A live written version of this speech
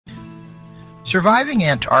Surviving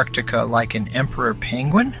Antarctica like an emperor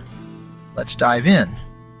penguin? Let's dive in.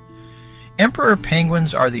 Emperor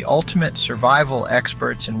penguins are the ultimate survival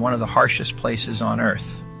experts in one of the harshest places on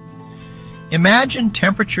Earth. Imagine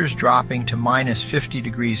temperatures dropping to minus 50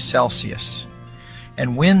 degrees Celsius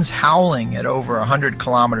and winds howling at over 100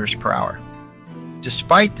 kilometers per hour.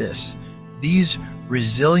 Despite this, these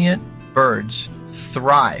resilient birds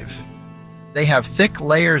thrive. They have thick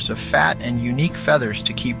layers of fat and unique feathers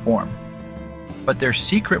to keep warm. But their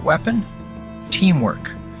secret weapon? Teamwork.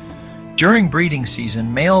 During breeding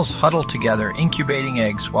season, males huddle together, incubating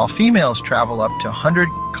eggs, while females travel up to 100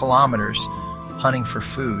 kilometers hunting for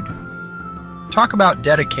food. Talk about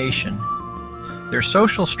dedication. Their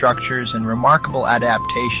social structures and remarkable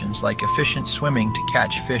adaptations, like efficient swimming to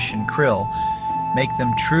catch fish and krill, make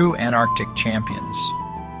them true Antarctic champions.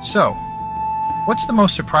 So, what's the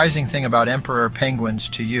most surprising thing about emperor penguins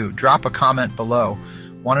to you? Drop a comment below.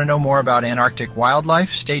 Want to know more about Antarctic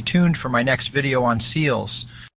wildlife? Stay tuned for my next video on seals.